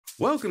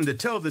Welcome to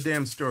Tell the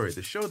Damn Story,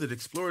 the show that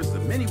explores the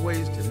many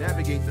ways to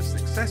navigate the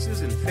successes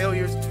and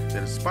failures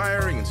that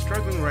aspiring and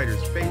struggling writers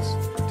face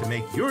to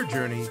make your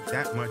journey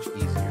that much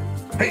easier.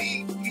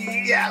 Hey,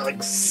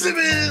 Alex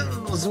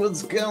Simmons,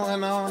 what's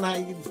going on? How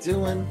you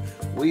doing?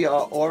 We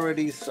are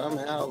already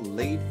somehow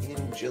late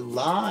in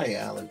July,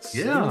 Alex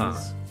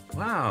Simmons.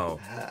 Wow.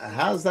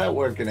 How's that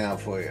working out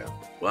for you?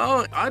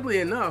 Well, oddly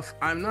enough,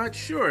 I'm not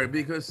sure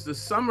because the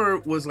summer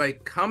was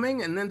like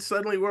coming and then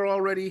suddenly we're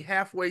already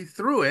halfway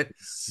through it.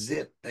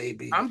 Zip,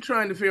 baby. I'm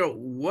trying to figure out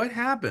what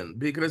happened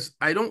because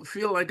I don't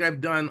feel like I've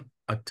done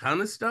a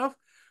ton of stuff,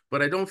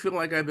 but I don't feel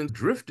like I've been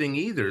drifting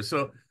either.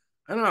 So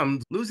I don't know,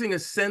 I'm losing a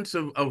sense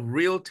of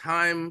real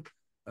time.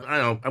 I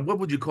don't know, what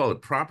would you call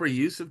it? Proper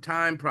use of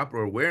time,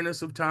 proper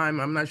awareness of time.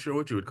 I'm not sure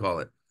what you would call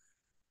it.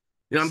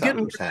 I'm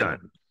getting work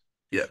done.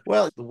 Yeah.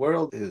 Well, the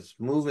world is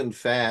moving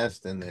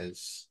fast and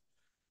there's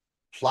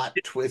plot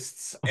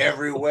twists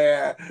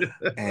everywhere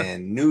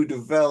and new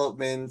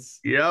developments.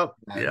 Yep.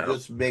 That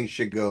just makes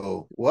you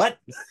go, what?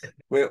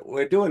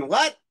 We're doing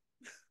what?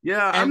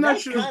 Yeah, and I'm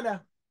not sure. Go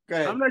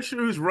ahead. I'm not sure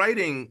who's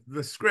writing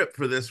the script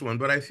for this one,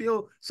 but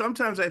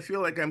sometimes I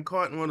feel like I'm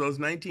caught in one of those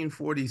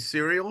 1940s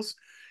serials,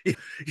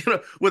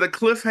 with a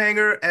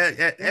cliffhanger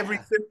at every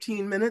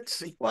 15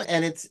 minutes. Well,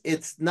 and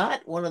it's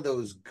not one of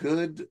those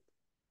good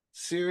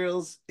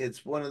serials.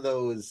 It's one of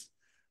those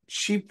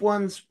cheap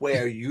ones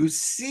where you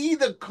see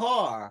the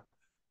car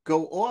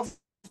go off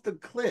the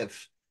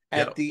cliff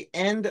at the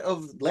end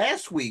of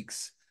last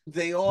week's.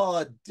 They all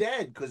are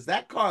dead because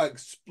that car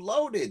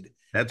exploded.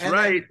 That's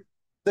right.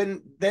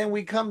 Then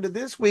we come to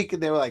this week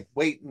and they were like,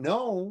 wait,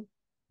 no,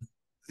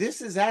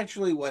 this is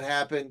actually what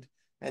happened.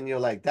 And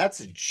you're like, that's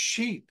a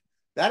cheat.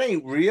 That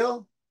ain't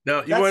real.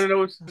 No, you want to know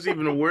what's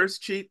even a worse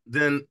cheat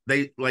than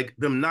they like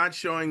them not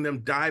showing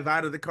them dive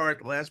out of the car at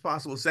the last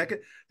possible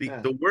second?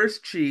 The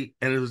worst cheat,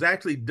 and it was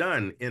actually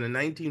done in a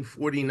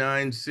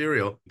 1949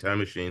 serial Time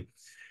Machine,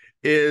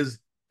 is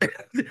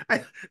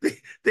they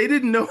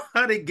didn't know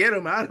how to get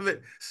him out of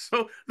it.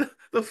 So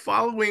the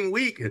following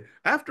week,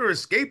 after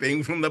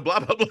escaping from the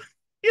blah blah blah,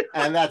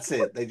 and that's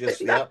it. They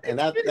just and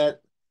that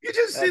you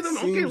just see them.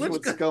 Okay,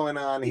 what's going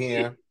on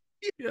here.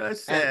 Yeah,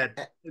 it's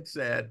sad. It's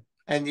sad.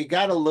 And you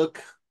got to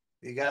look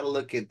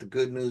at the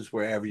good news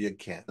wherever you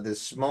can.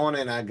 This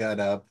morning I got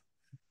up.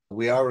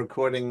 We are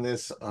recording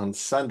this on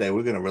Sunday.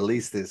 We're going to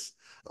release this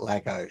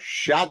like a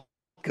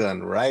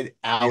shotgun right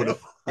out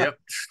of. Yep.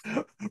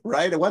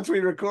 Right. Once we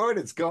record,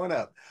 it's going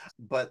up.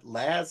 But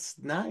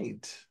last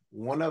night,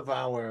 one of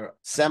our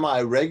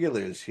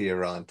semi-regulars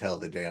here on Tell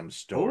the Damn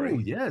Story. Oh,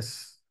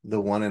 yes. The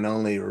one and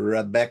only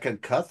Rebecca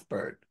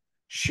Cuthbert.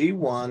 She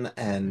won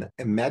an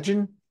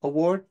Imagine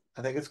Award,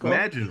 I think it's called.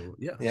 Imagine,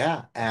 yeah.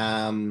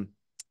 Yeah.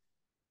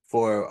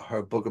 For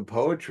her book of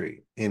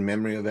poetry, In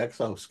Memory of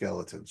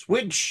Exoskeletons,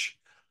 which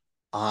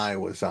I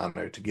was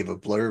honored to give a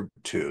blurb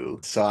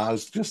to. So I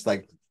was just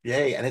like,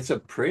 yay. And it's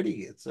like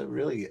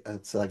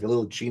a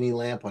little genie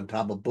lamp on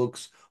top of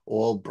books,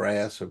 all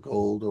brass or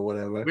gold or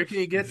whatever. Where can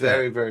you get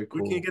very, that? Very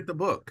cool. Where can you get the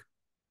book?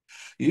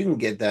 You can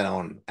get that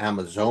on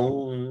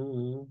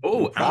Amazon.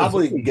 Oh,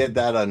 probably can get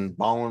that on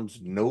Barnes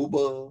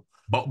Noble.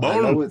 I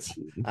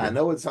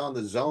know it's on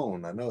the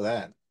Zone. I know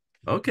that.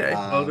 Okay.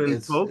 Well, then,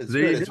 it's good.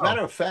 As a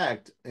matter of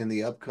fact, in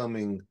the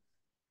upcoming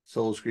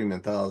Soul Scream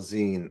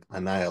anthology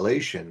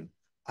Annihilation,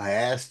 I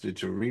asked her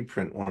to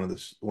reprint one of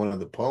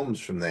the poems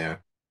from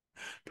there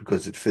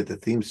because it fit the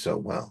theme so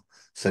well.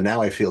 So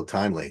now I feel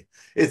timely.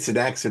 It's an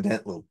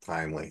accidental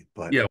timely,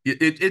 but yeah,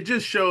 it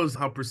just shows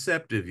how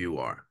perceptive you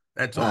are.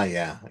 That's all.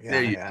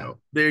 There you go.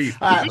 There you go.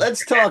 All right,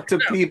 let's talk to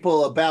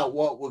people about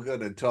what we're going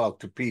to talk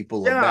to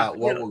people about.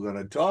 What we're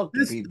going to talk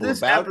to people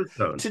about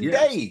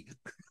today.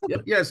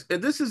 Yes,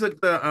 and this is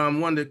the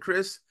one that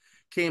Chris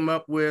came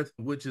up with,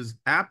 which is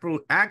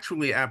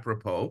actually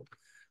apropos,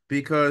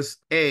 because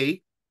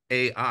A,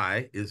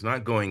 AI is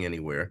not going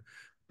anywhere.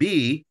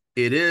 B,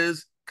 it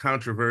is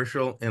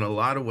controversial in a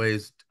lot of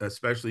ways,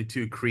 especially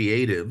to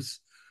creatives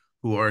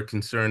who are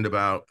concerned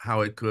about how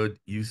it could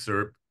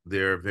usurp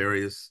their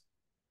various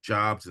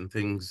jobs and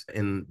things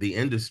in the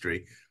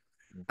industry.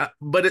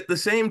 But at the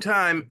same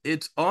time,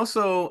 it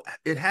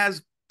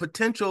has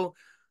potential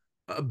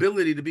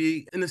ability to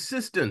be an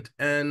assistant,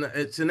 and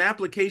it's an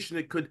application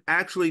that could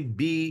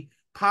actually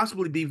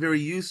possibly be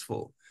very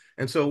useful.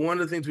 And so one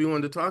of the things we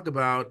wanted to talk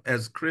about,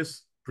 as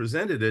Chris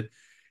presented it,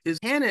 is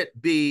can it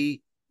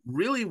be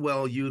really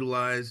well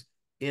utilized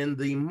in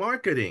the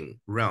marketing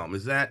realm?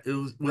 Was that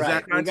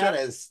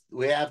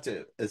we have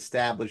to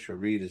establish or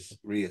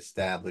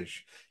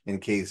reestablish, in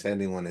case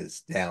anyone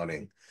is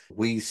doubting,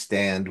 we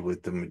stand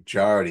with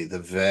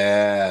the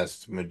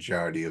vast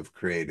majority of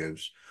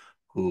creatives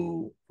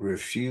who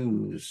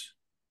refuse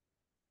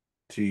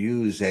to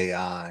use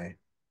AI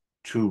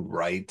to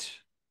write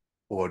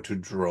or to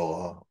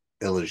draw,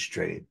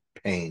 illustrate,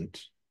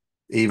 paint,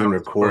 even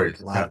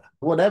record,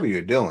 whatever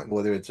you're doing,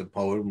 whether it's a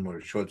poem or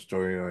a short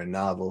story or a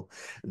novel.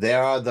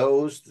 There are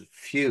those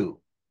few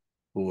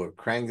who are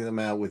cranking them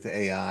out with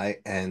AI,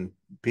 and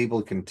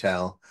people can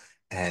tell,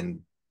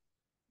 and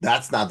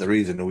That's not the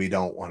reason we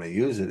don't want to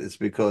use it. It's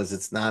because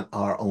it's not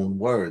our own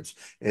words.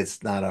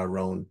 It's not our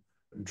own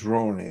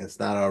drawing. It's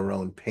not our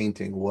own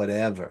painting,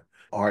 whatever.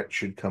 Art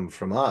should come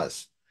from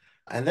us.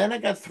 And then I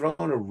got thrown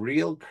a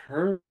real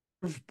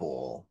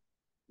curveball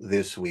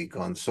this week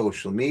on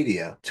social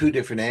media. Two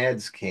different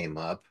ads came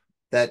up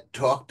that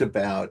talked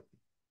about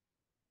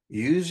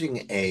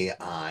using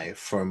AI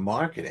for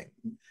marketing.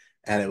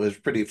 And it was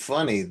pretty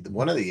funny.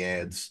 One of the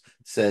ads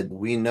said,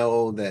 "We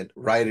know that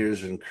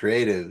writers and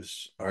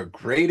creatives are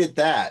great at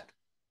that,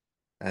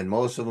 and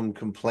most of them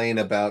complain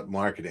about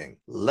marketing.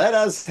 Let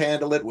us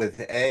handle it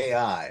with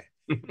AI."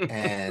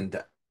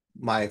 And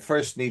my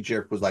first knee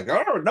jerk was like,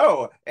 "Oh,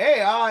 no,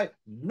 AI,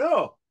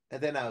 no."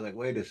 And then I was like,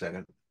 wait a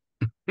second.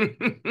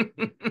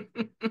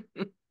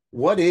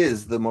 What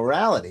is the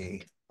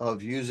morality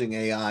of using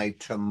AI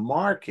to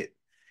market?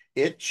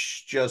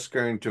 It's just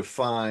going to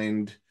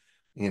find,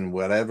 in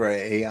whatever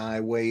AI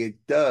way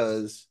it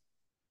does,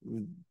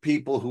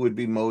 people who would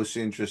be most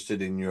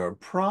interested in your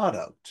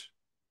product.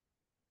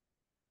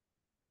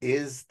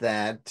 Is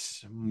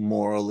that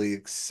morally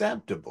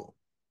acceptable?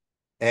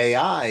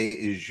 AI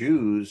is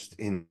used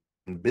in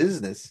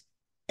business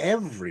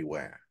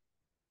everywhere.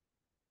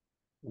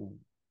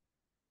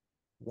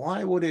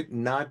 Why would it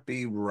not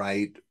be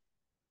right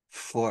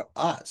for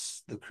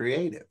us, the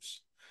creatives?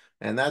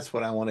 And that's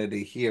what I wanted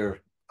to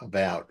hear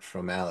about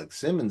from Alex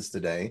Simmons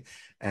today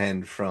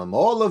and from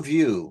all of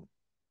you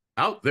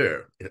Out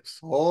there. Yes.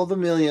 all the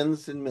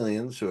millions and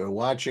millions who are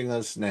watching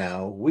us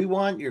now. We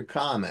want your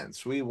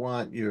comments. We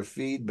want your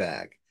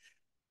feedback.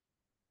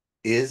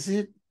 Is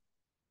it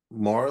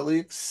morally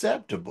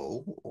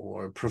acceptable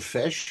or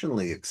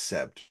professionally Or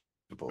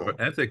acceptable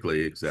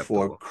ethically for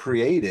acceptable.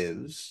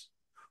 creatives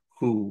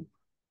who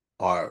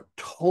are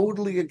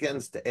totally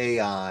against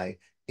AI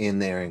in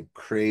their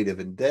creative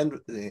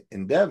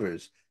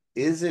endeavors?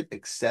 Is it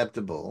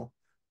acceptable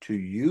to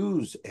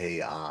use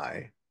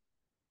AI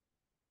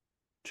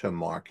to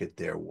market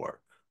their work?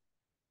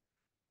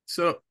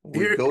 So We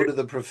here, go to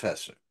the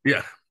professor.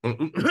 yeah.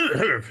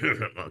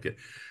 Okay.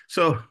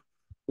 So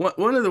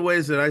one of the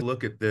ways that I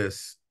look at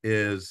this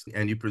is,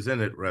 and you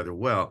present it rather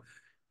well,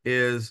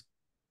 is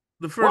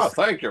the Well, first,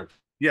 thank you.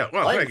 yeah,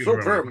 well, thank Thanks you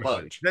very super much.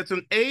 much. That's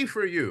an A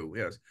for you,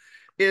 yes.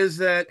 Is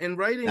that in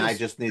writing Now a I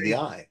just need the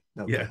story, eye.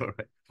 yeah, Okay. all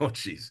right. Oh,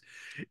 geez.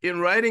 In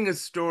writing a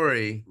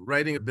story,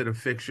 writing a bit of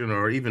fiction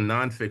or even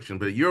nonfiction,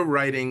 but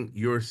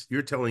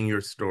you're telling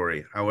your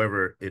story,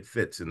 however it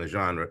fits in the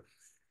genre.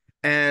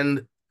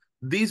 And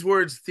these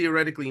words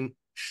theoretically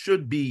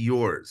should be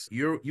yours.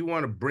 You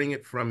want to bring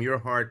it from your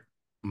heart,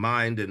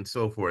 mind, and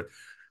so forth.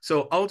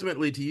 So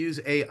ultimately, to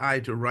use AI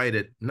to write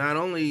it, not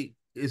only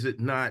is it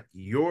not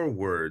your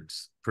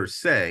words per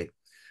se,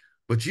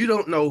 but you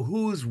don't know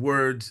whose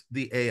words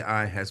the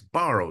AI has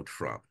borrowed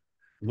from,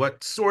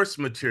 what source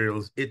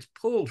materials it's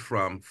pulled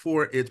from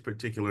for its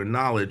particular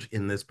knowledge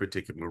in this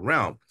particular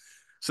realm.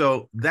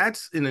 So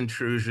that's an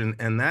intrusion,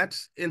 and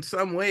that's in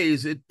some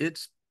ways it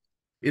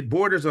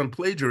borders on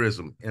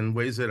plagiarism in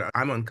ways that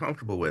I'm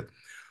uncomfortable with.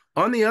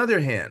 On the other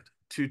hand,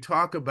 to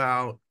talk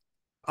about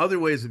other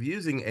ways of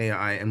using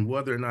AI and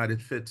whether or not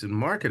it fits in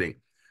marketing,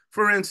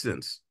 for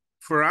instance,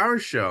 for our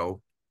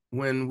show,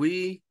 when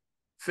we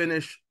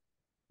finish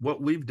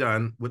what we've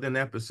done with an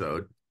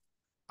episode,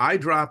 I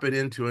drop it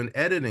into an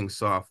editing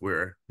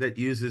software that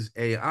uses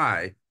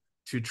AI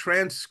to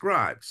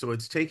transcribe. So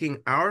it's taking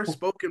our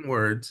spoken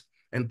words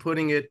and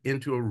putting it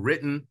into a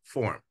written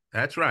form.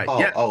 That's right. Oh,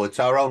 Yes, oh, it's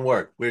our own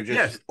work. We're just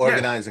yes, yes.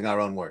 organizing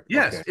our own work.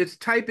 Yes, Okay. it's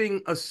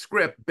typing a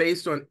script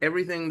based on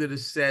everything that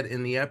is said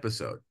in the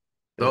episode.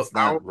 Though It's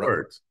our not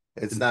words.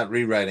 it's not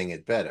rewriting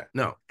it better.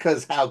 No.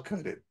 Because how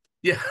could it?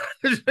 Yeah.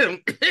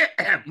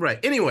 Right.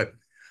 Anyway,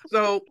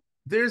 so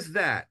there's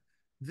that.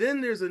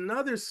 Then there's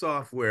another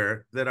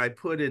software that I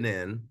put it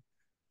in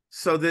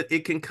so that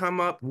it can come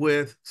up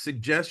with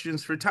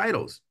suggestions for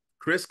titles.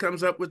 Chris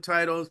comes up with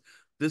titles.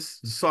 This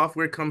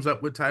software comes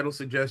up with title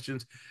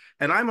suggestions.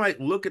 And I might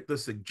look at the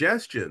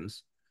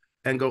suggestions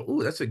and go,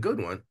 "Ooh, that's a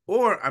good one."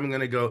 Or I'm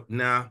going to go,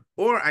 "Nah."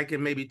 Or I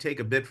can maybe take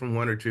a bit from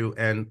one or two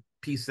and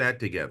piece that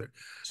together.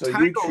 So you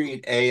Titles,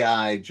 treat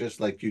AI just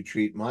like you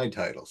treat my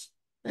titles.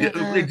 yeah,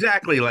 Eh.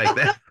 exactly like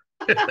that.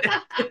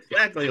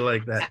 Exactly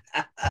like that.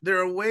 There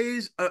are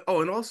ways,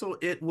 and also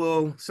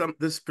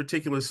this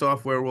particular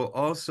software will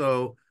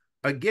also,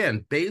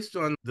 again, based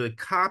on the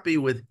copy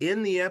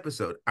within the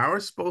episode, our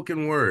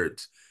spoken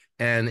words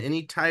and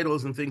any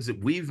titles and things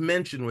that we've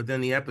mentioned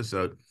within the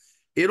episode,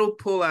 it'll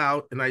pull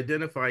out and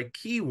identify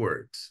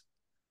keywords.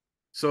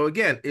 So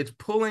again, it's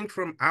pulling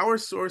from our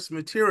source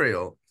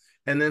material.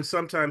 And then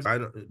sometimes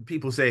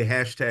people say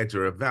hashtags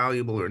are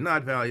valuable or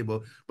not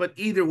valuable, but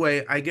either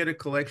way, I get a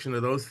collection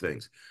of those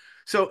things.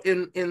 So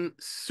in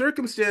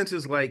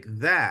circumstances like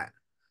that,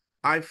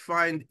 I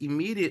find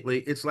immediately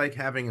it's like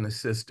having an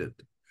assistant.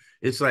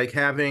 It's like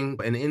having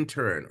an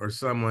intern or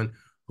someone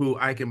who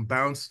I can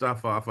bounce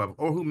stuff off of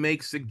or who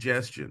makes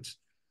suggestions.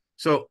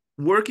 So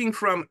working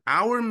from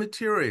our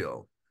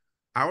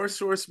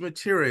source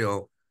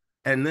material,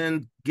 and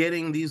then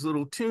getting these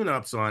little tune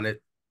ups on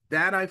it,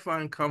 that I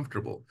find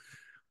comfortable.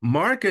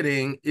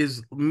 Marketing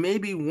is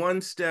maybe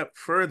one step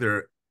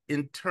further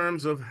in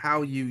terms of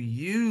how you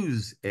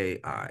use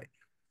AI.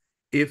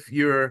 If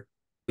you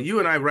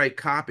and I write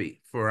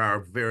copy for our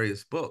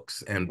various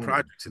books and Hmm.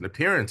 projects and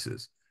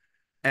appearances,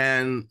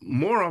 and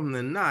more often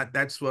than not,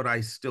 that's what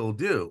I still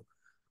do.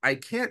 I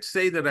can't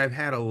say that I've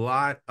had a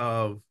lot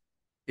of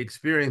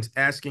experience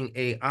asking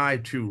AI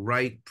to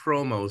write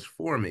promos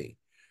for me.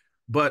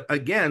 But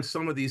again,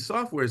 some of these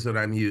softwares that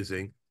I'm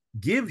using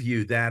give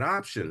you that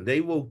option.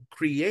 They will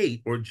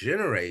create or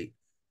generate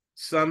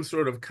some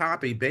sort of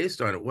copy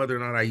based on it. Whether or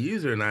not I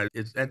use it or not,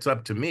 that's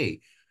up to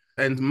me.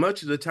 And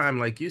much of the time,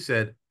 like you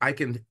said,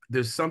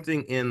 there's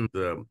something in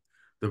the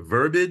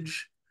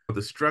verbiage,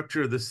 the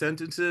structure of the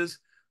sentences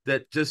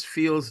that just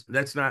feels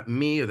that's not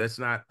me or that's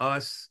not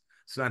us.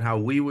 It's not how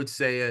we would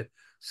say it.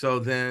 So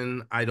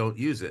then I don't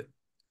use it.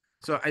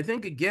 So I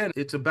think again,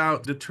 it's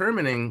about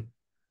determining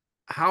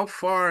how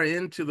far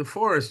into the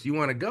forest you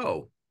want to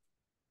go.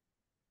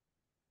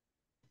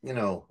 You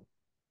know,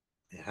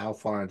 how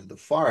far into the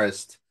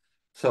forest?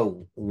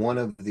 So one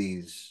of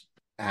these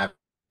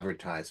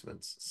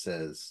advertisements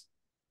says,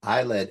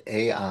 I let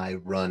AI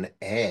run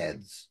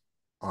ads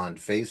on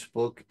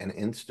Facebook and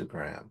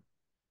Instagram,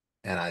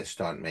 and I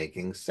start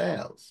making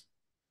sales.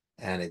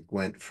 And it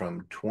went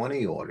from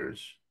 20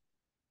 orders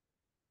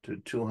to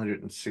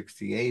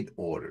 268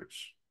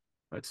 orders.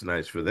 That's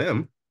nice for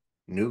them.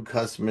 New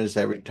customers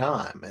every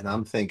time. And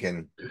I'm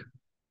thinking,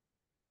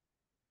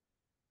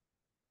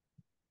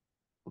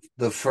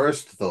 the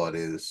first thought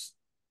is,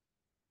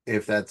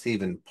 if that's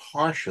even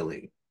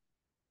partially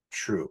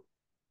true,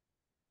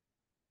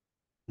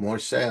 more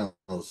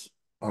sales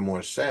are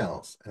more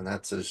sales. And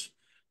that's a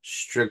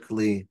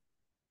strictly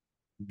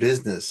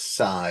business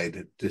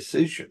side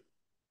decision.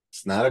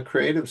 It's not a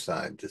creative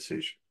side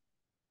decision.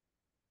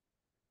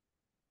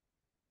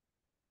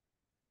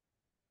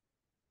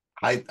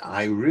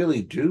 I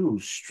really do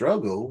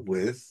struggle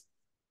with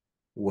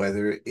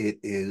whether it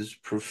is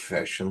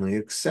professionally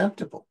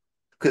acceptable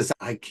because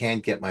I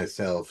can't get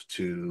myself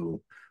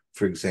to,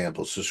 for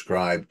example,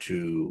 subscribe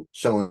to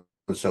so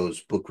and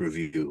so's book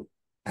review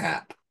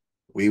app.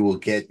 We will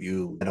get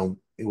you, I don't,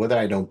 whether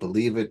I don't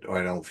believe it or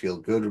I don't feel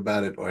good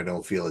about it or I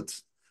don't feel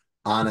it's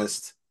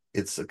honest,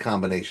 it's a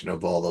combination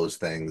of all those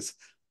things.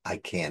 I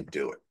can't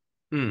do it.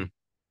 Hmm.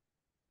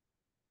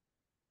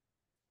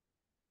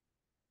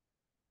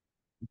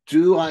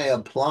 Do I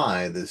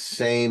apply the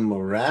same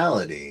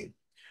morality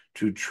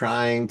to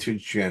trying to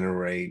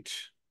generate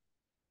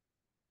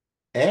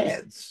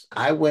ads?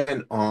 I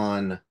went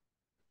on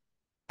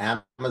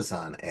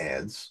Amazon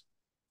ads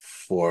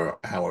for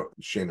our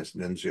Seamus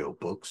Nunzio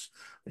books,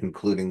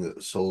 including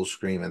the Soul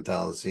Scream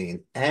anthology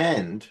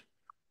and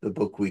the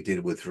book we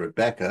did with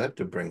Rebecca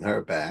to bring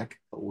her back,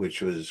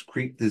 which was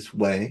Creep This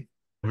Way,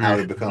 Over How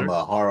your to Become shoulder.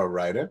 a Horror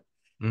Writer.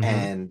 Mm-hmm.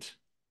 And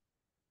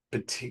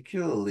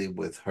particularly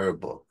with her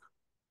book,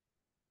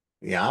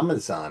 the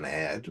Amazon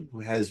ad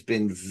has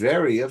been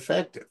very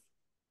effective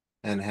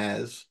and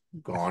has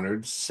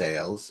garnered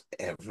sales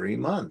every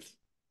month.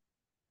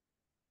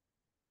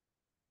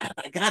 And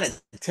I gotta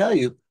tell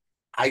you,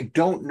 I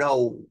don't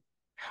know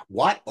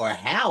what or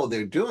how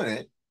they're doing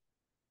it.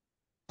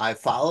 I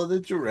follow the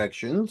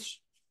directions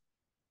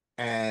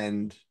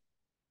and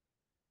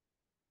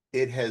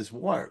it has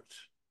worked,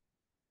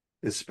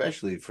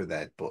 especially for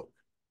that book.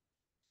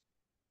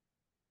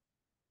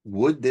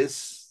 Would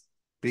this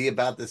be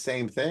about the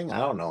same thing? I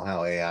don't know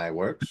how AI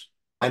works.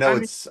 I know I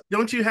mean, it's,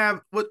 don't you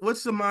have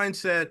what's the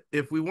mindset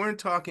if we weren't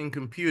talking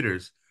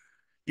computers?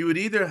 You would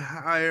either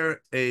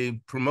hire a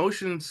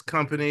promotions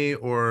company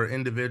or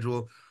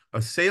individual,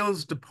 a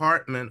sales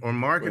department or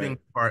marketing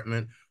right.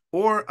 department,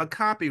 or a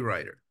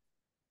copywriter.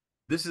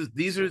 These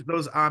are So,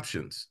 those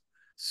options.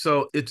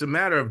 So it's a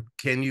matter of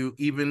can you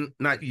even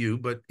not you,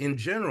 but in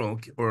general,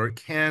 or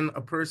can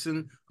a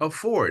person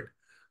afford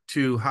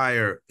to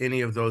hire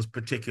any of those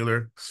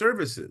particular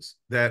services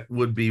that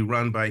would be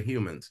run by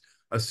humans,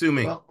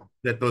 assuming well,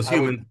 that those I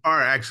would, humans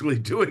are actually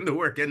doing the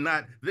work and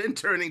not then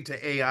turning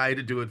to AI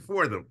to do it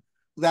for them.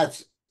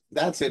 that's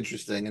that's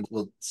interesting. And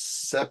we'll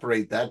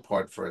separate that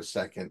part for a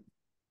second.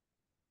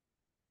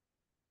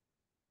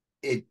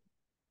 It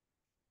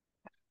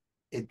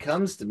it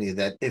comes to me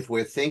that if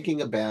we're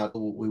thinking about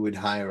we would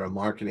hire a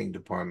marketing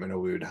department or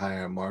we would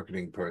hire a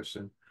marketing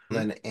person,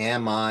 then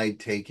am I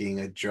taking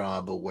a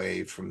job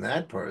away from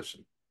that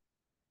person?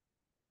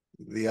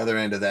 The other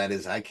end of that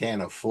is I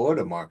can't afford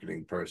a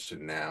marketing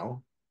person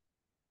now,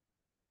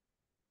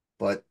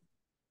 but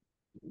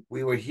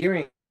we were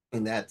hearing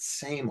that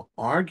same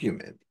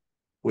argument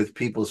with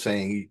people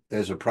saying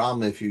there's a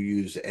problem if you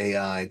use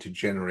AI to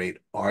generate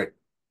art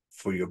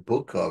for your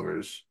book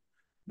covers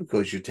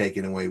because you're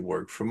taking away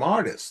work from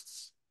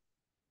artists.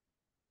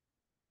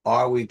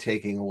 Are we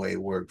taking away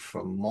work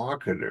from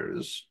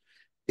marketers?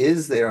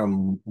 Is there a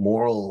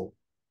moral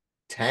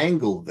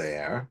tangle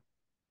there?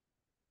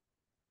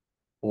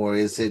 Or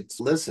is it,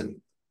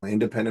 listen,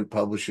 independent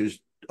publishers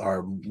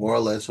are more or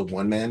less a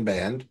one man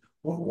band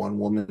or one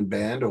woman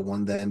band or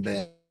one then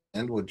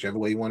band, whichever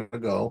way you want to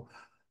go.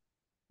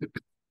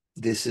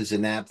 this is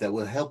an app that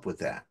will help with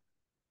that.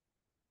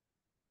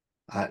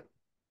 I,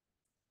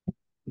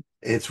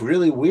 it's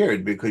really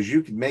weird because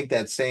you could make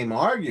that same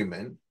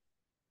argument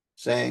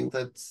saying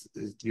that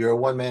you're a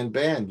one-man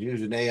band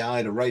using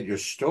AI to write your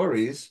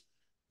stories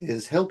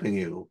is helping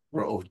you,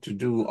 or to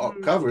do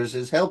Mm, covers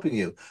is helping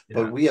you.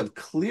 But yeah. we have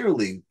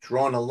clearly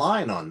drawn a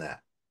line on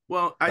that,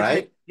 Well, I think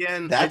right?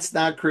 again, That's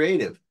not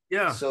creative.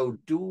 yeah, So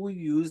do we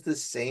use the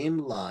same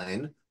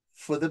line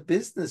for the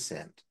business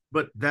end?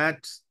 but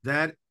that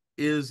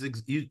is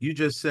you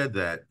just said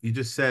that. You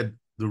just said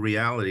the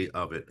reality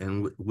of it,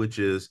 and which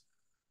is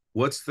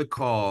what's the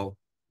call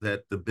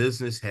that the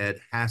business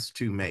head has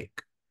to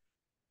make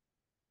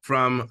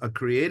from a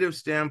creative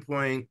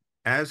standpoint.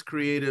 As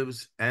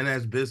creatives and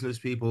as business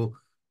people,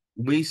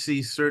 we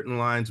see certain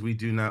lines we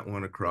do not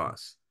want to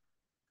cross.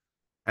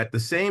 At the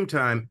same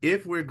time,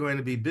 if we're going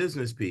to be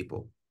business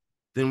people,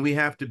 then we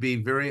have to be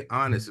very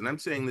honest. And I'm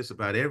saying this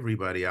about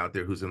everybody out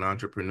there who's an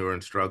entrepreneur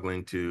and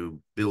struggling to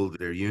build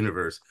their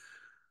universe.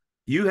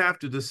 You have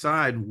to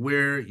decide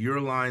where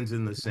your lines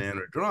in the sand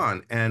are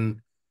drawn.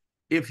 And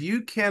if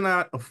you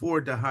cannot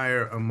afford to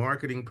hire a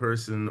marketing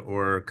person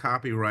or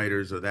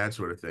copywriters or that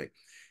sort of thing,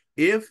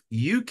 if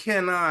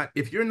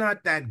you're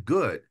not that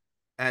good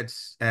at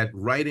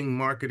writing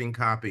marketing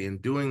copy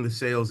and doing the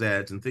sales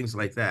ads and things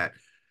like that,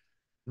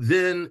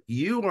 then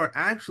you are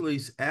actually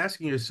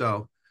asking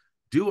yourself,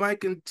 do I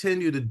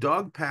continue to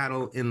dog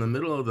paddle in the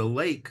middle of the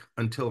lake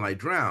until I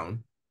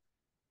drown?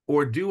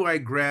 Or do I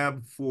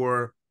grab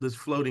for this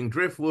floating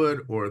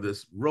driftwood or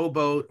this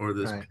rowboat or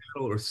this Right.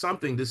 paddle or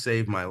something to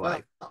save my Well,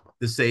 life,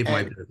 to save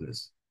my and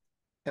business?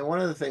 And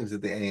one of the things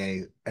that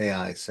the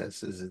AI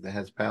says is that it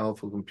has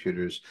powerful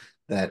computers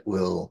that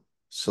will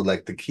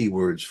select the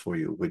keywords for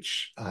you,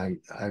 which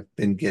I've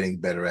been getting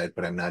better at,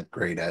 but I'm not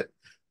great at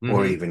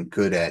or Mm-hmm. even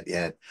good at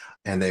yet.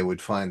 And they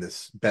would find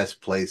the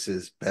best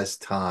places,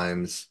 best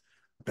times,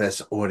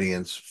 best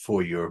audience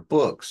for your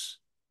books.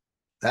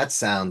 That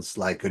sounds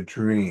like a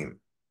dream.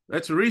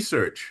 That's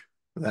research.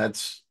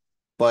 That's,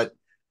 but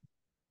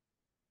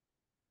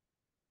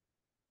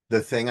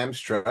the thing I'm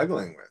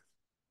struggling with,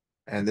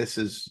 and this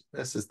is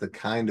the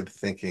kind of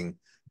thinking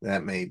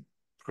that may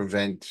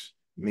prevent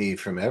me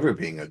from ever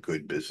being a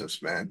good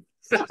businessman,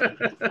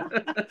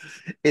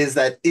 is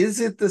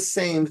it the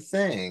same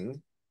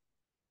thing?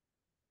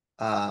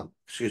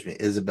 Excuse me,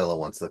 Isabella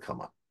wants to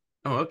come up.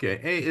 Oh, okay.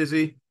 Hey,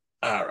 Izzy,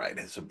 All right,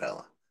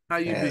 Isabella. how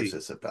you Yes, be?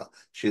 Isabella.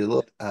 She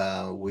looked,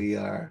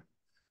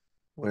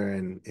 we're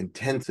in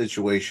intense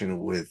situation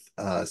with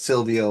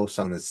Silvio,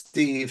 son of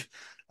Steve,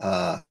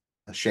 uh,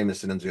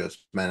 Seamus Annunzio's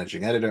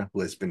managing editor,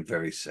 who has been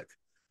very sick.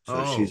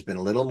 So she's Oh, been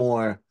a little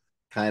more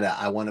kind of,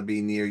 I want to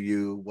be near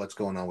you. What's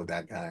going on with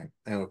that guy?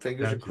 And our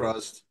fingers are gotcha.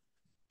 crossed.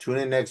 Tune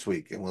in next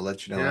week and we'll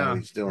let you know how Yeah,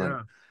 he's doing.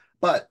 yeah.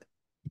 But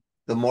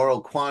the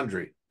moral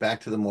quandary,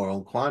 back to the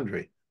moral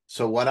quandary.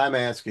 So, what I'm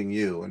asking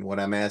you and what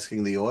I'm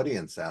asking the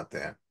audience out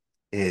there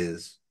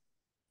is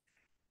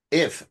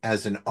if,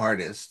 as an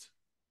artist,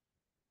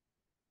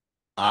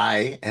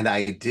 I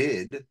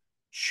did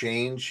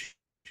change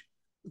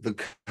the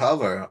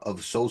cover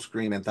of Soul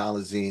Scream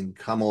Anthologine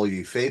Come All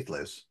Ye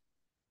Faithless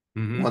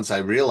Mm-hmm. once I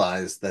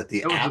realized that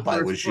the That was the app I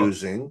first was book.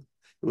 using,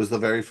 it was the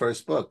very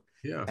first book.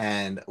 Yeah.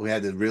 And we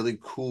had a really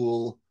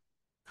cool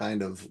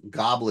kind of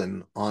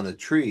goblin on a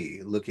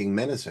tree looking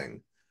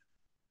menacing,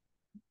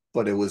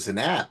 but it was an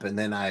app. And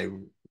then I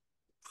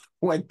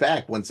went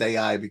back once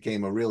AI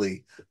became a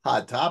really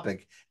hot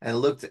topic and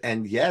looked,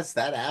 and yes,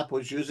 that app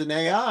was using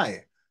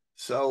AI.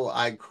 So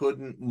I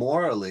couldn't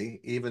morally,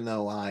 even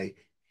though I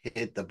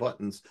hit the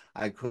buttons,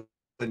 I couldn't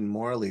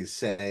morally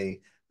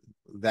say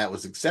that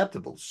was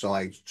acceptable. So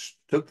I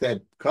took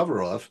that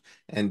cover off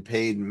and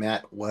paid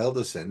Matt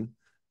Wilderson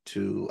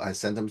I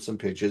sent him some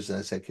pictures and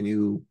I said, can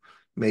you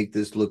make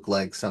this look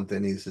like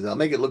something? He says, I'll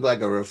make it look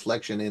like a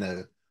reflection in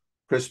a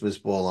Christmas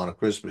ball on a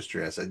Christmas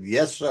tree. I said,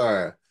 yes,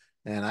 sir.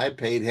 And I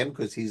paid him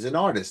because he's an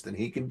artist and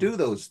he can do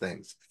those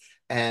things.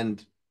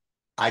 And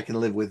I can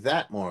live with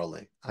that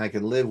morally. I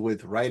can live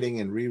with writing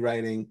and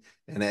rewriting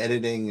and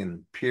editing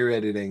and peer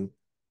editing.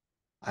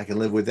 I can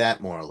live with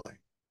that morally.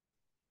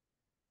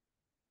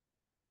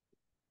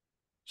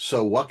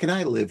 So what can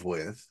I live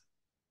with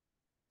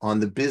on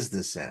the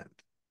business end?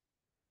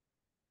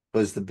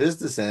 Because the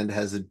business end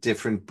has a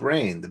different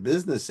brain. The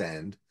business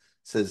end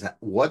says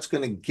what's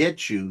going to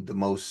get you the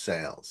most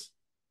sales.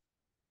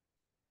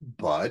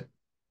 But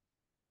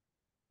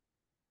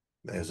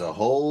there's a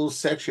whole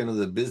section of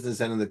the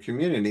business end of the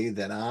community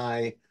that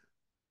I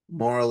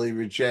morally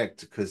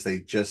reject because they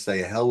just say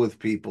hell with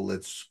people,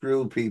 let's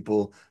screw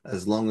people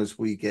as long as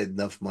we get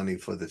enough money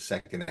for the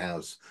second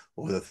house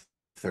or the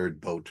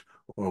third boat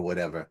or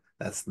whatever.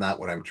 That's not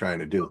what I'm trying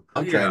to do.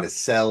 Oh, I'm trying yeah. to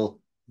sell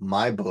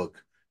my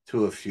book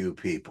to a few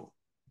people.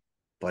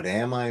 But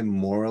am I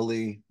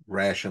morally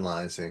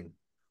rationalizing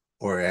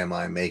or am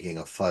I making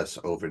a fuss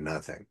over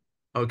nothing?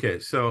 Okay,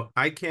 so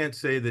I can't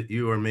say that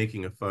you are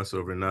making a fuss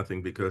over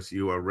nothing because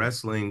you are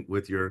wrestling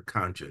with your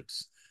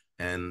conscience,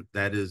 and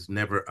that is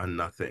never a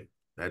nothing.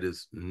 That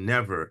is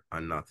never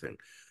a nothing.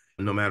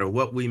 No matter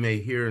what we may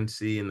hear and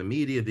see in the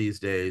media these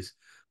days,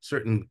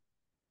 certain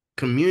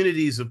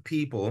communities of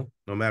people,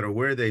 no matter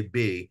where they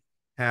be,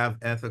 have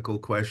ethical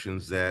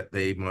questions that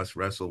they must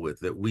wrestle with,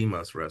 that we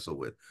must wrestle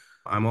with.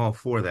 I'm all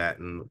for that.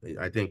 And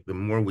I think the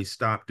more we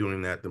stop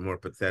doing that, the more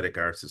pathetic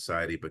our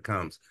society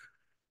becomes.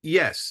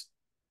 Yes,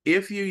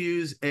 if you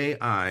use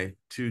AI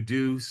to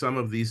do some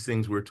of these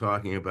things we're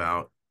talking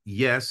about,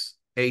 yes,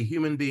 a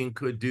human being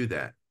could do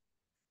that.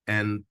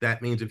 And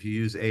that means if you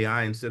use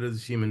AI instead of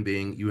this human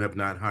being, you have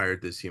not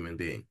hired this human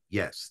being.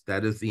 Yes,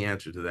 that is the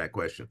answer to that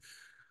question.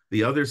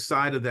 The other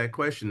side of that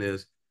question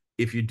is,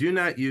 if you do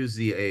not use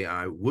the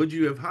AI, would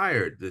you have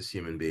hired this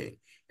human being?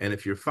 And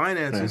if your Right.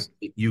 finances,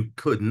 you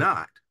could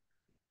not,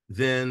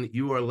 then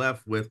you are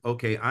left with,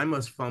 okay, I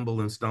must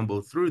fumble and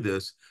stumble through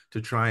this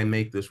to try and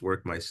make this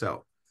work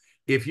myself.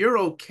 If you're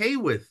okay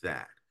with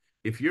that,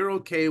 if you're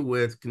okay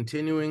with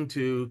continuing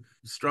to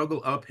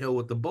struggle uphill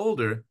with the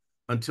boulder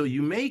until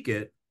you make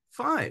it,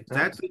 fine. Yeah.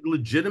 That's a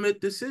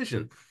legitimate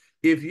decision.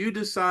 If you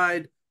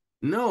decide,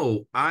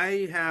 no,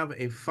 I have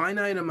a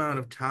finite amount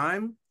of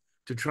time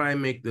to try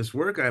and make this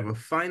work, I have a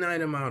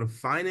finite amount of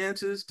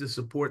finances to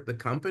support the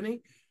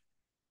company,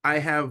 I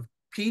have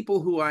people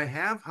who I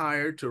have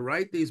hired to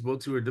write these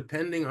books who are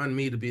depending on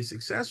me to be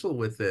successful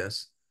with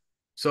this.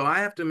 So I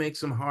have to make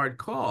some hard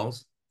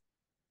calls.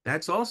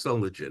 That's also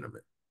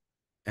legitimate.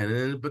 And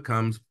then it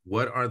becomes,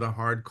 what are the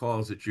hard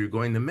calls that you're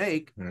going to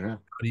make? Yeah. How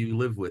do you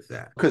live with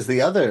that? Because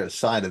the other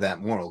side of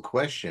that moral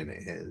question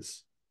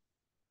is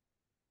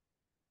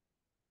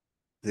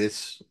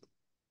this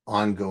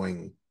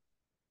ongoing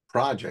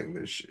project,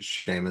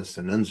 Seamus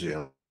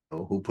Annunzio,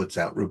 who puts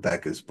out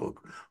Rebecca's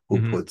book, who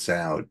Mm-hmm. puts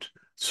out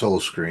Soul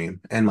Scream,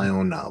 and my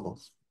own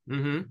novels.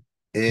 Mm-hmm.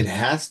 It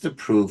has to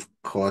prove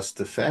cost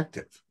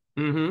effective.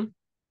 Mm-hmm.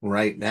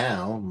 Right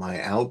now,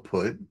 my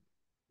output,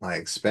 my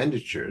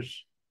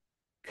expenditures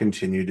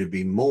continue to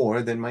be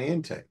more than my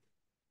intake.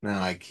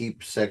 Now, I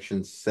keep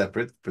sections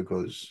separate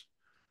because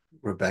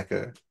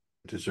Rebecca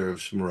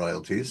deserves some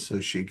royalties, so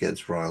she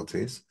gets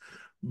royalties.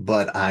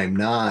 But I'm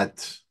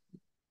not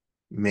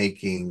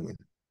making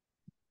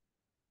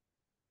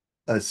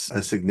a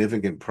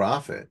significant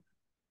profit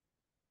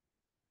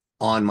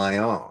on my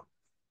own,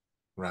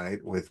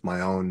 right? With my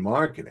own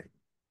marketing.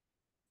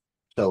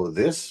 So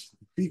this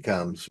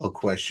becomes a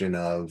question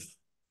of,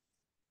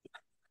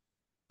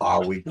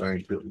 are we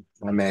going to?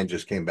 My man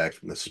just came back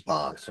from the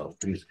spa, so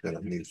he's going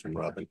to need some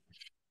rubbing.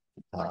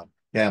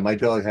 Yeah, my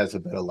dog has a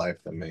better life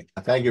than me.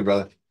 Thank you,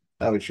 brother.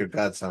 That was your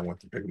godson went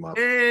to pick him up.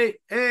 Hey,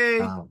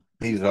 hey.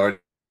 He's already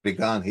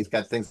gone. He's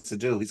got things to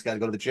do. He's got to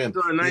go to the gym.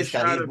 Saw a nice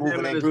shot He's of him moving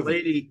and and his grooving.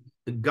 lady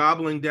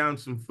gobbling down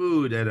some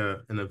food at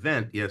an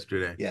event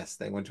yesterday. Yes,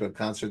 they went to a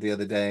concert the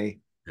other day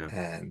Yeah.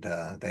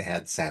 and they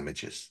had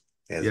sandwiches.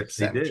 They had Yes,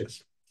 they did.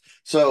 sandwiches.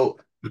 So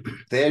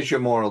there's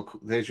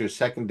your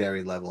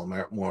secondary level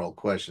of moral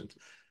questions.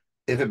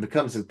 If it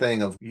becomes a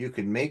thing of you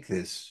can make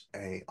this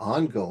a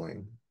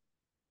ongoing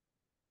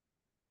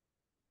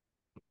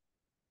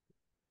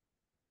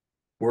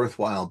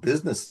worthwhile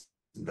business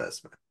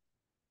investment,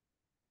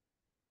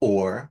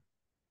 or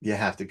you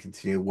have to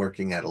continue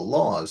working at a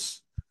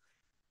loss,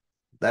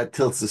 that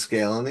tilts the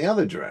scale in the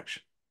other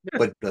direction. Yeah.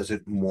 But does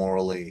it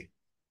morally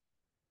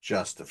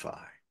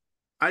justify?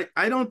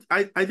 I don't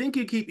I think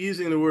you keep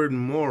using the word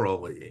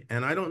morally,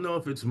 and I don't know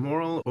if it's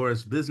moral or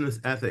it's business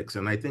ethics.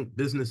 And I think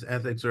business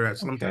ethics are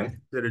sometimes Okay.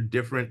 considered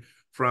different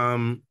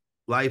from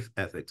life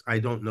ethics. I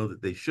don't know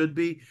that they should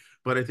be,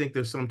 but I think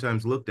they're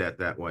sometimes looked at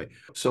that way.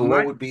 So what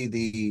My would be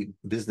the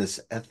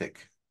business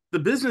ethic? The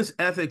business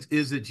ethics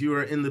is that you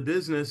are in the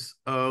business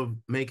of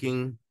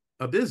making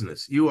a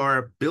business. You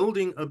are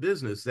building a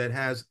business that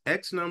has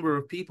X number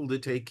of people to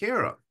take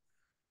care of.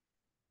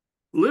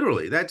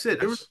 Literally, that's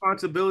it. Your Yes.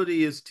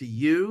 responsibility is to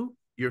you,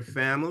 your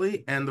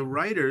family, and the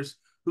writers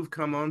who've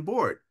come on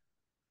board.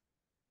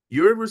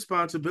 Your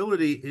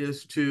responsibility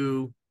is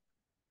to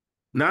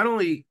not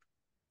only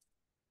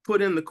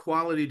put in the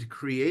quality to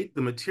create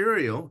the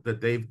material that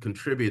they've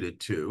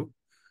contributed to,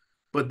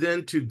 but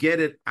then to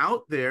get it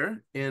out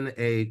there in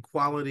a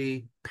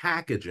quality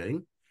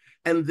packaging,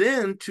 and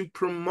then to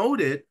promote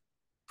it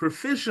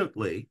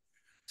proficiently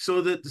so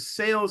that the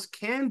sales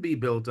can be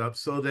built up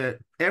so that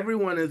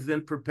everyone is then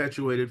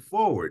perpetuated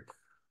forward,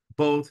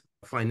 both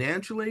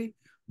financially,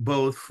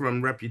 both from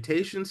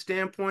reputation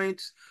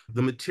standpoints.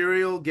 The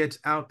material gets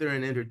out there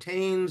and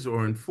entertains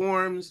or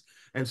informs.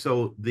 And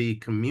so the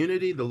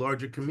community, the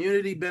larger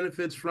community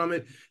benefits from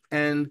it.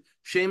 And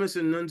Seamus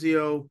and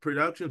Nunzio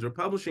Productions or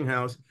Publishing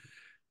House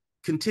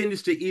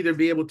continues to either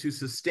be able to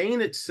sustain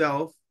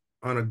itself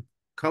on a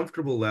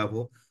comfortable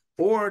level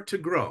or to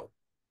grow.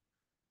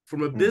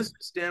 From a Hmm.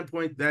 business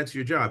standpoint, that's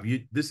your job.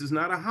 This is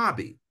not a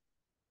hobby.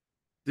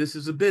 This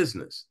is a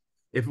business.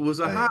 If it was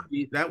a Yeah.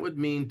 hobby, that would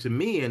mean to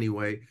me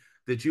anyway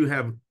that you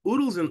have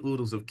oodles and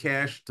oodles of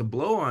cash to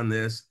blow on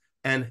this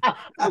and have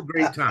a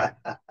great time.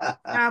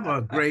 Have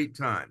a great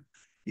time.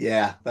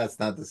 Yeah, that's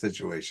not the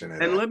situation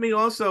at And all. let me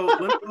also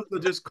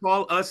just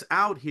call us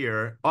out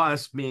here,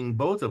 us being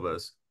both of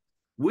us.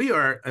 We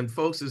are, and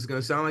folks, it's going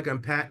to sound like I'm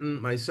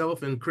patting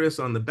myself and Chris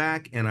on the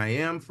back, and I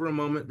am for a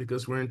moment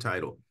because we're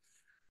entitled.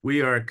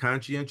 We are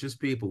conscientious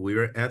people. We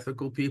are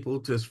ethical people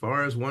to as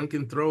far as one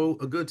can throw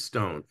a good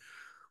stone.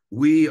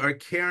 We are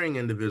caring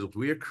individuals.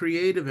 We are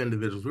creative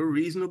individuals. We're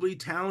reasonably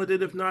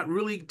talented, if not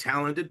really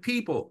talented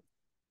people.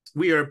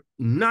 We are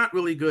not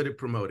really good at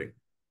promoting.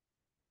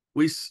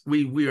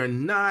 We are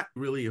not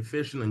really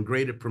efficient and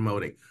great at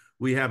promoting.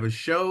 We have a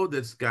show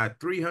that's got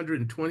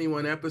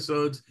 321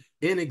 episodes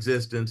in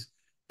existence,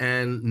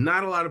 and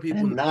not a lot of people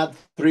And know. not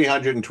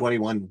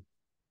 321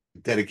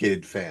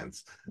 dedicated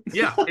fans.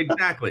 Yeah,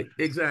 exactly.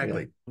 Yeah.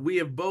 Exactly. We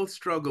have both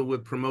struggled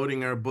with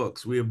promoting our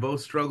books. We have both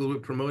struggled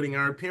with promoting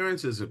our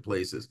appearances at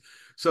places.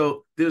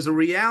 So there's a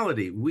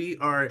reality. We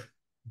are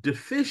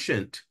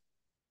deficient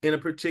in a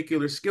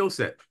particular skill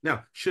set.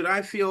 Now, should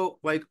I feel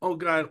like, oh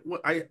God,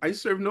 I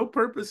serve no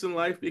purpose in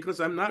life because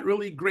I'm not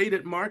really great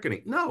at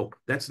marketing? No,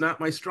 that's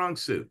not my strong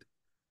suit.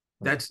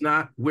 That's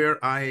not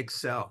where I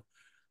excel.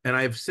 And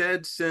I've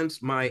said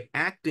since my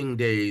acting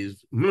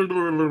days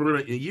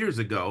years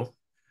ago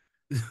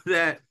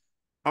that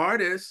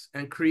artists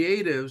and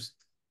creatives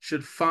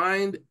should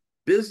find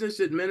business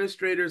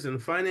administrators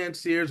and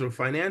financiers or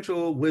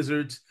financial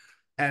wizards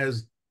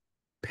as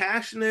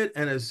passionate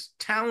and as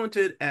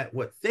talented at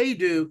what they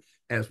do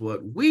as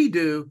what we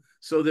do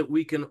so that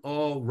we can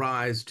all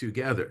rise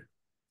together,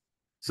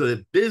 so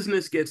that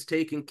business gets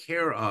taken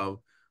care of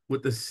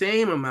with the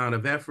same amount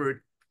of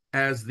effort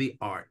as the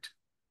art.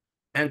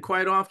 And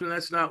quite often,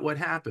 that's not what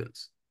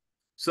happens.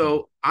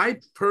 So I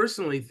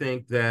personally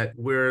think that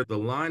where the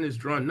line is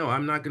drawn, no,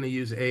 I'm not going to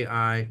use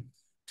AI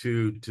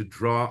to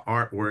draw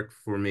artwork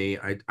for me.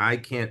 I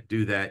can't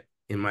do that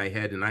in my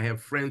head. And I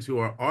have friends who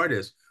are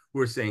artists who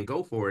are saying,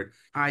 go for it.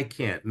 I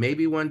can't.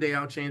 Maybe one day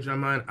I'll change my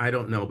mind. I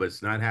don't know, but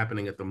it's not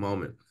happening at the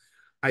moment.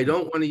 I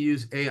don't want to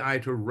use AI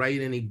to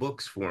write any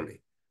books for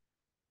me.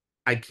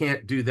 I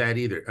can't do that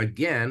either.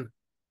 Again,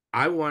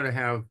 I want to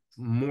have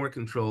more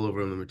control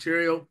over the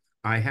material.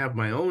 I have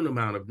my own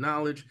amount of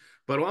knowledge,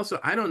 but also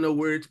I don't know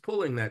where it's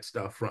pulling that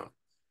stuff from.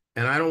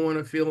 And I don't want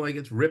to feel like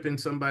it's ripping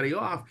somebody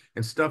off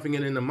and stuffing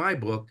it into my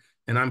book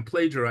and I'm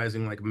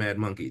plagiarizing like a mad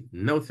monkey.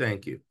 No,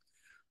 thank you.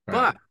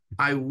 Right. But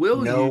I will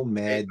use No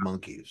mad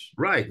monkeys.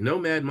 right, no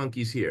mad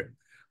monkeys here.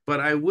 But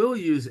I will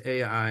use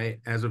AI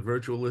as a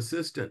virtual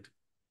assistant.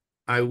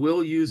 I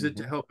will use it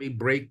to Mhm. help me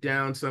break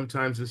down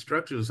sometimes the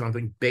structures of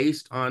something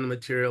based on the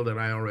material that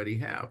I already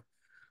have.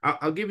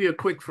 I'll give you a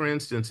quick, for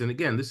instance, and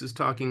again, this is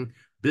talking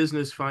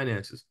business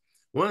finances.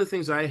 One of the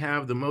things I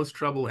have the most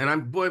trouble,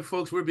 and boy,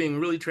 folks, we're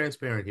being really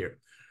transparent here.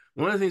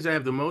 One of the things I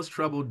have the most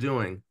trouble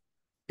doing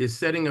is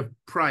setting a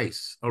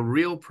price, a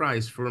real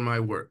price for my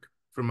work,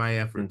 for my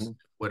efforts, Mhm.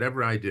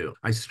 whatever I do.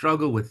 I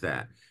struggle with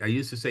that. I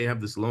used to say I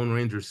have this Lone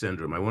Ranger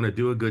syndrome. I want to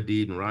do a good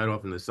deed and ride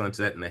off in the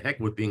sunset, and the heck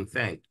with being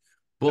thanked.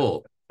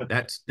 Bull.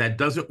 That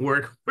doesn't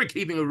work for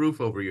keeping a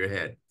roof over your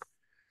head.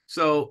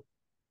 So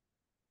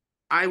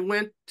I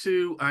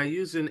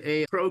used an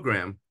A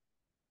program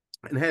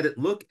and had it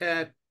look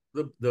at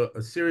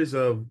a series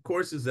of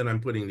courses that I'm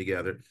putting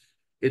together.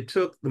 It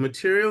took the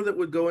material that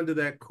would go into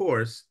that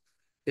course.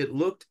 It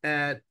looked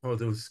at, oh,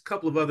 there was a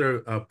couple of other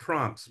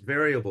prompts,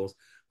 variables,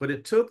 but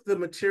it took the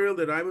material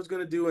that I was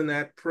going to do in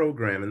that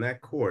program, in that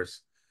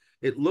course.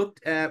 It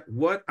looked at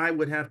what I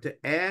would have to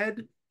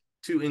add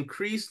to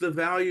increase the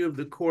value of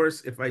the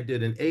course if I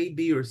did an A,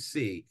 B, or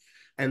C.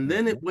 And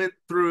then it Mhm. went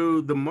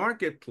through the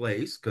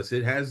marketplace because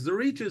it has the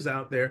reaches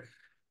out there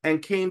and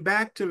came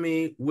back to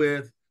me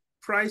with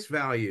price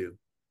value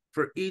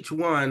for each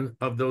one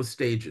of those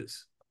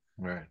stages.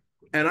 Right.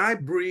 And I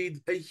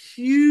breathed a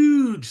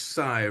huge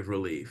sigh of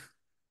relief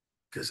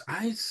because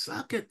I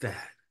suck at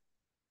that.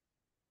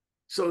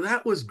 So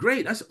that was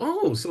great. I said,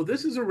 oh, so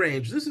this is a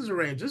range, this is a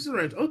range, this is a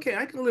range. Okay,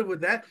 I can live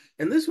with that.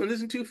 And this one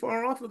isn't too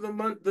far off of the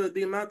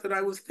amount that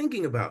I was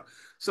thinking about.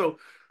 So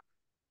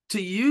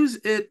to use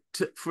it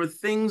for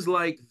things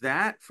like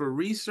that, for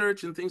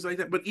research and things like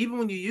that, but even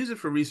when you use it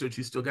for research,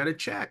 you still got to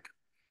check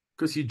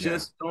because you Yeah.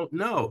 just don't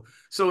know.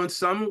 So in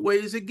some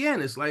ways,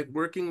 again, it's like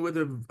working with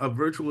a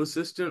virtual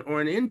assistant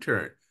or an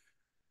intern.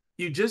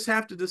 You just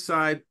have to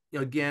decide,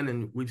 again,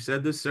 and we've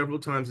said this several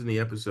times in the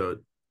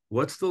episode,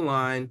 what's the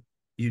line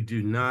you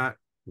do not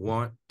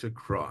want to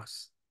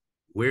cross?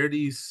 Where do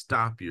you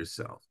stop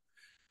yourself?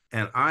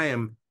 And I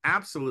am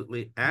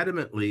absolutely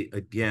adamantly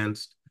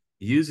against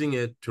using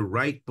it to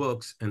write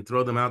books and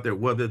throw them out there,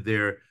 whether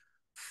they're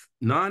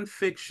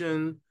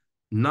nonfiction,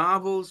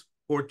 novels,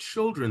 or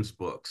children's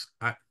books.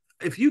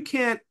 If you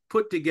can't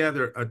put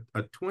together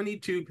a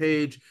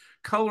 22-page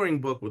coloring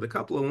book with a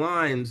couple of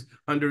lines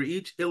under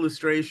each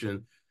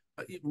illustration,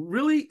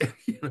 really,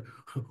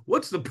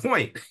 what's the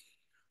point?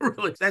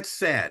 Really, that's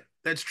sad.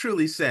 That's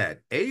truly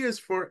sad. A is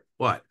for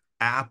what?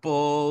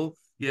 Apple.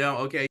 Yeah,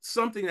 okay.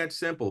 Something that's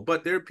simple.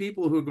 But there are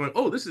people who are going,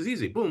 oh, this is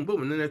easy. Boom,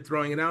 boom. And then they're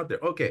throwing it out there.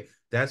 Okay,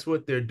 that's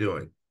what they're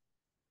doing.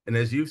 And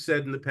as you've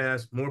said in the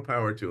past, more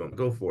power to them.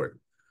 Go for it.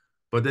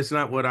 But that's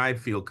not what I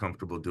feel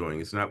comfortable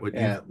doing. It's not what you.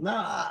 Yeah. No,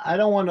 I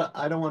don't want to.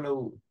 I don't want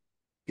to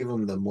give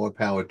them the more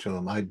power to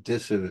them.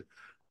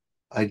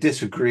 I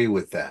disagree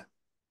with that.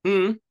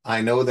 Mm,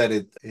 I know that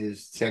it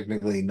is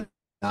technically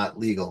not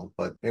legal,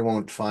 but they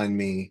won't find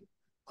me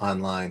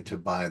online to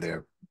buy same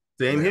their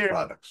here.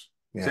 products.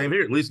 Yeah. Same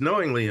here. At least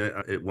knowingly,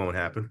 it won't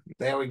happen.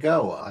 There we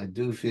go. I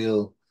do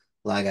feel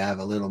like I have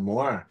a little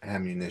more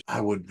ammunition.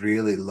 I would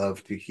really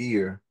love to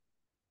hear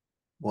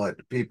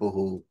what people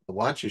who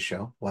watch the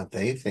show, what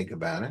they think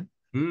about it.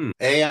 Mm.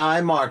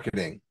 AI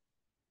marketing.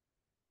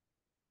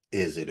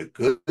 Is it a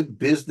good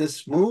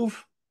business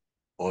move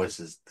or is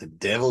it the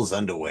devil's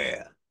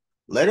underwear?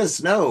 Let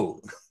us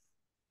know.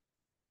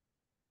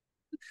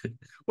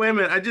 Wait a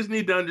minute. I just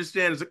need to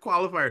understand as a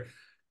qualifier.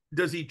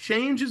 Does he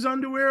change his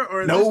underwear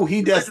or is this No, he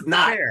like does a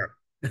not. pair?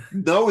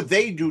 No,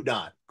 they do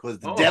not, because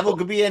the devil Oh,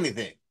 could be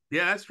anything.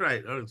 yeah, that's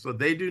right. Oh, so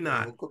they do not.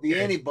 Devil could be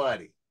Okay.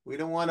 anybody. We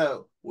don't want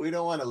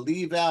to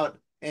leave out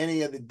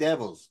any of the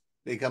devils.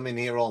 They come in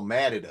here all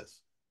mad at us.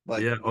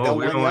 But Yeah. we Oh, don't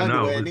we want don't your want to know,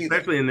 underwear neither.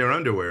 especially in their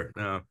underwear.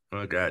 No.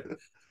 Oh, God.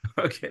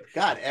 Okay.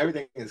 God,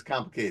 everything is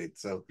complicated.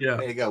 So Yeah.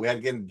 there you go. We had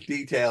to get into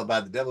detail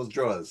about the devil's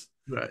drawers.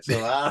 Right.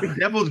 So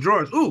Devil's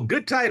Drawers. Ooh,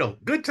 good title.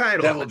 Good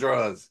title. devil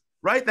drawers.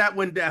 Write that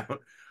one down.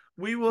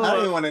 We I will. don't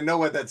even want to know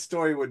what that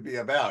story would be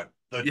about.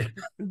 Yeah.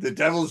 The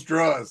devil's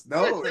drawers.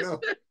 No, no.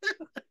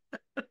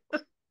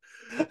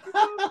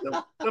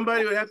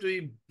 Somebody would have to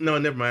be. No,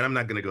 never mind. I'm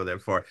not going to go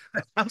that far.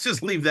 I'll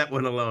just leave that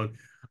one alone.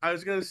 I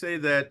was going to say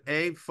that,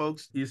 hey,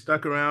 folks, you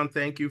stuck around.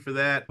 Thank you for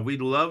that.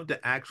 We'd love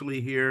to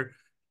actually hear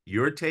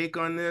your take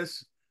on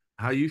this,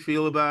 how you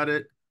feel about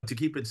it. To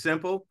keep it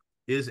simple,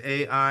 is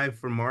AI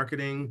for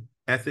marketing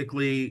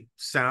ethically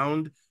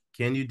sound?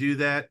 Can you do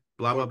that?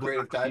 Blah, For blah, blah.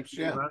 creative How do you types,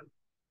 feel yeah. about it?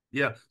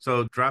 Yeah.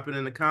 So drop it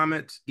in the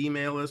comments,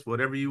 email us,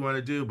 whatever you want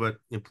to do, but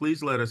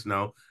please let us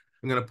know.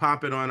 I'm going to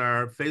pop it on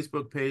our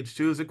Facebook page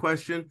too as a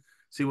question,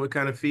 see what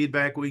kind of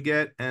feedback we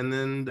get. And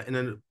then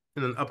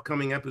in an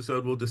upcoming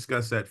episode, we'll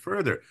discuss that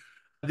further.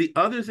 The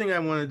other thing I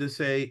wanted to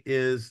say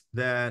is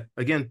that,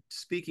 again,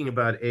 speaking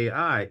about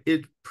AI,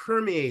 it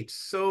permeates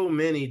so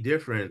many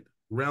different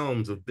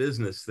realms of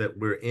business that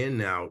we're in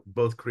now,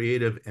 both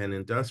creative and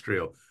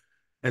industrial.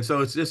 And so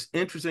it's just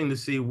interesting to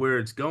see where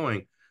it's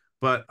going.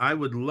 But I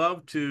would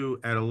love to,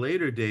 at a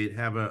later date,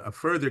 have a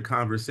further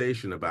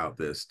conversation about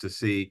this to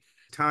see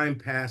time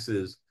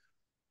passes,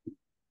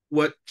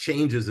 what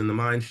changes in the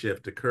mind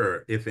shift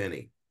occur, if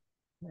any.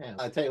 Yeah.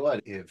 I tell you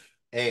what, if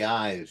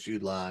AI is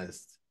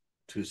utilized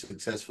to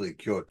successfully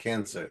cure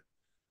cancer,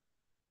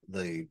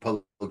 the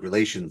public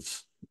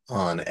relations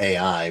on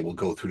AI will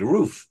go through the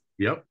roof.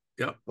 Yep,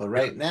 yep, But yep.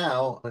 right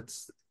now,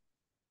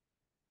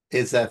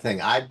 it's that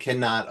thing. I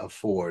cannot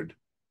afford.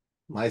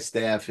 My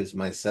staff is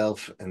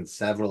myself and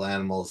several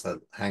animals that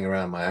hang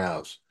around my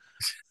house.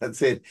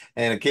 That's it.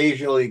 And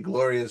occasionally,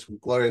 Glorious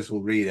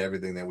will read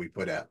everything that we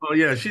put out. Oh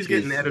yeah, she's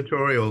getting She's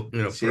editorial,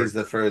 she's first.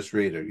 the first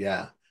reader,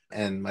 yeah.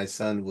 And my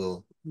son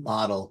will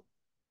model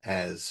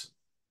as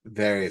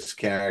various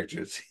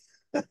characters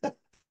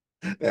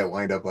that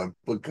wind up on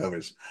book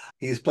covers.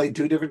 He's played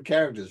two different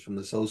characters from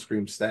the Soul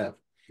Scream staff.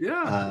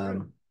 Yeah, yeah.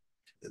 Um,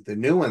 the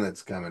new one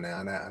that's coming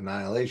out,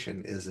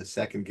 Annihilation, is a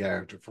second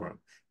character for him.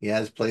 He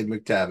has played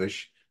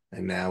McTavish,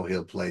 and now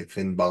he'll play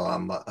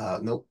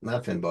Finbar. Nope,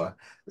 not Finbar.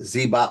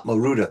 Zebot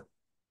Maruda.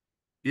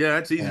 Yeah,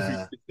 that's easy for you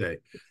Uh, to say.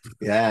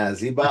 yeah,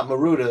 Zebot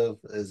Maruda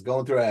is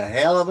going through a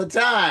hell of a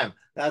time.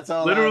 That's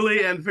all I'll say.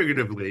 Literally and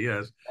figuratively,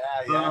 yes.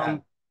 Yeah, yeah.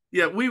 Um,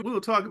 yeah, we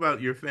will talk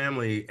about your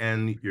family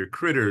and your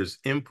critters'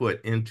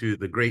 input into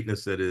the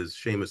greatness that is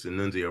Seamus and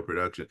Nunzio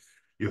production,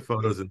 your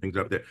photos and things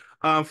up there.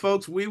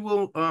 Folks, we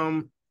will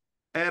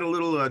add a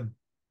little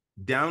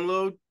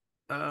download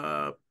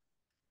uh,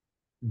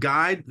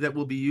 guide that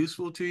will be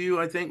useful to you,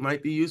 I think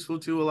might be useful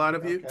to a lot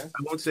of you. Okay.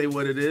 I won't say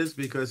what it is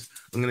because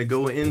I'm going to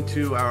go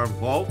into our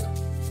vault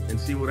and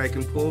see what I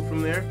can pull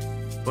from there.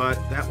 But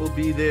that will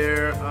be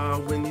there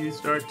when you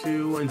start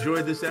to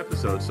enjoy this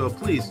episode. So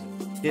please,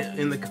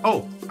 in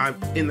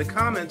the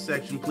comment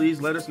section, please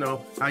let us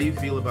know how you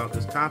feel about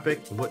this topic,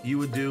 what you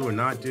would do or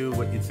not do,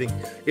 what you think.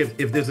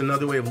 If there's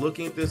another way of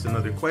looking at this,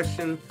 another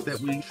question that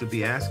we should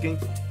be asking.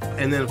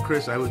 And then,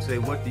 Chris, I would say,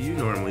 what do you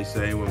normally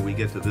say when we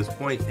get to this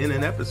point in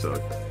an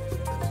episode?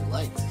 If you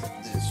liked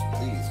this,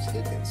 please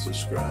hit and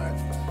subscribe.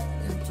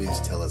 And please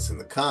tell us in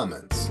the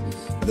comments.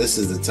 This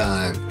is the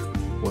time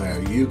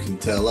where you can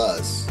tell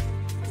us,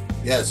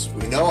 yes,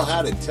 we know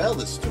how to tell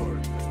the story,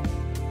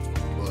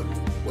 but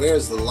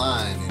where's the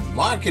line in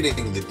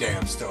marketing the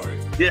damn story?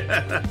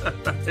 Yeah.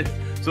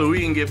 So we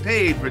can get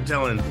paid for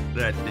telling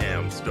that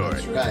damn story.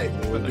 That's right.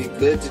 It would be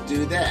good to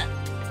do that.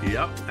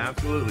 Yep,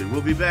 absolutely.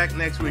 We'll be back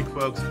next week,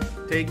 folks.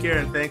 Take care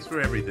and thanks for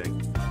everything.